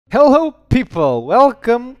Hello people,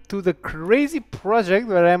 welcome to the crazy project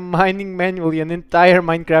where I'm mining manually an entire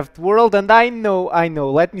Minecraft world. And I know,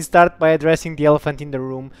 let me start by addressing the elephant in the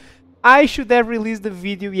room. I should have released the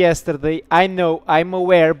video yesterday, I know, I'm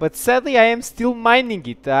aware, but sadly I am still mining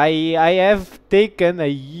it. I have taken a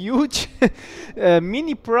huge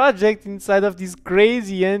mini project inside of this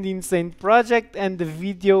crazy and insane project, and the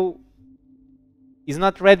video is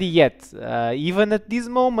not ready yet. Even at this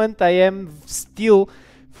moment I am still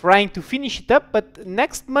trying to finish it up, but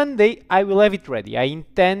next Monday I will have it ready. I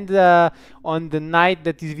intend on the night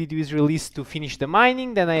that this video is released to finish the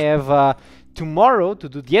mining. Then I have tomorrow to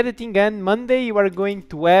do the editing, and Monday you are going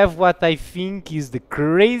to have what I think is the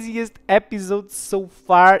craziest episode so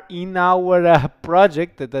far in our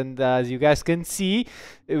project. And as you guys can see,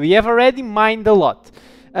 we have already mined a lot.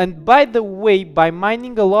 And by the way, by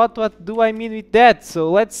mining a lot, what do I mean with that? So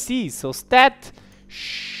let's see. So stat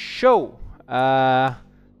show.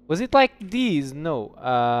 Was it like this? No.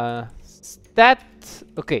 Stat.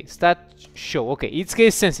 Okay, stat show. Okay, it's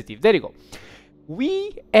case sensitive. There you go.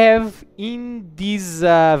 We have in this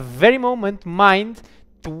very moment mined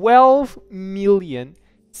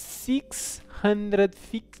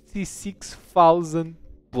 12,656,000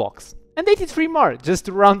 blocks. And 83 more, just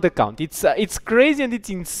to round the count. It's crazy and it's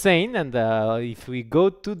insane. And if we go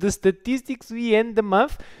to the statistics, we end the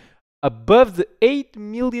month above the 8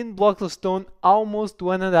 million blocks of stone, almost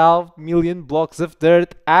 1.5 million blocks of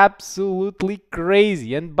dirt. Absolutely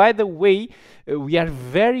crazy. And by the way, we are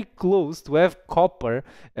very close to have copper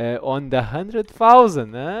on the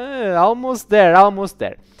 100,000. Almost there, almost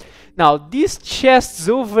there. Now these chests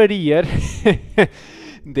over here,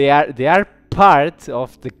 they are part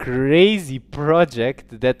of the crazy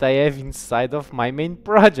project that I have inside of my main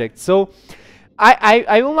project. So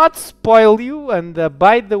I will not spoil you, and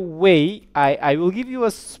by the way, I will give you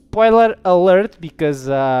a spoiler alert, because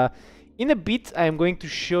in a bit I am going to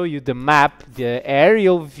show you the map, the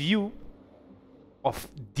aerial view of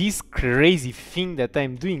this crazy thing that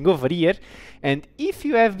I'm doing over here. And if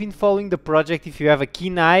you have been following the project, if you have a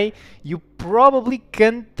keen eye, you probably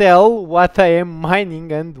can tell what I am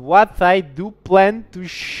mining and what I do plan to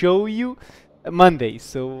show you Monday.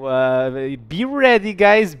 So be ready,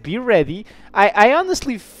 guys, be ready. I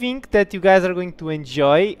honestly think that you guys are going to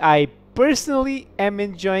enjoy. I personally am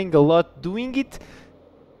enjoying a lot doing it,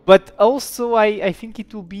 but also I think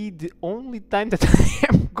it will be the only time that I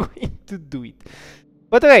am going to do it.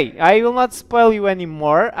 But okay, I will not spoil you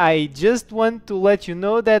anymore. I just want to let you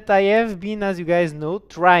know that I have been, as you guys know,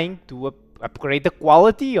 trying to upgrade the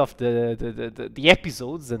quality of the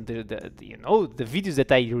episodes and the you know, the videos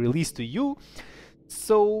that I release to you.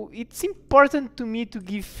 So it's important to me to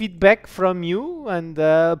give feedback from you, and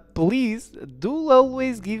please do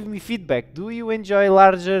always give me feedback. Do you enjoy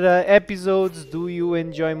larger episodes? Do you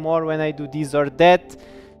enjoy more when I do this or that?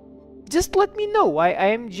 Just let me know. I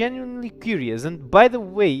am genuinely curious. And by the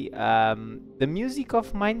way, the music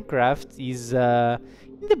of Minecraft is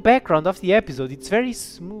in the background of the episode. It's very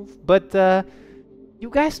smooth, but you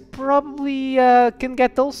guys probably can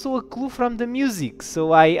get also a clue from the music.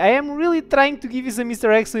 So I am really trying to give you some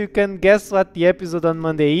Easter eggs so you can guess what the episode on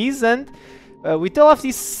Monday is. And with all of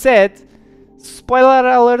this said, spoiler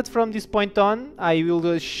alert, from this point on I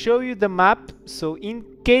will show you the map. So in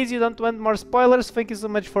case you don't want more spoilers, thank you so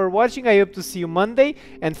much for watching. I hope to see you Monday.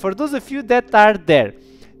 And for those of you that are there,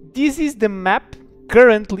 this is the map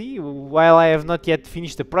currently, while I have not yet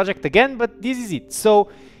finished the project again, but this is it. So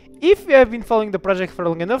if you have been following the project for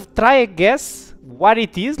long enough, try a guess what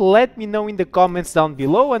it is. Let me know in the comments down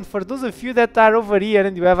below. And for those of you that are over here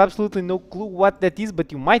and you have absolutely no clue what that is,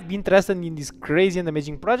 but you might be interested in this crazy and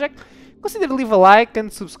amazing project, consider leave a like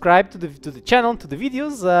and subscribe to the channel, to the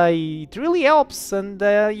videos. It really helps. And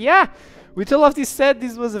yeah, with all of this said,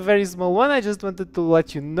 this was a very small one. I just wanted to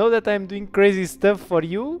let you know that I'm doing crazy stuff for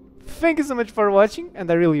you. Thank you so much for watching, and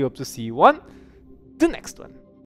I really hope to see you on the next one.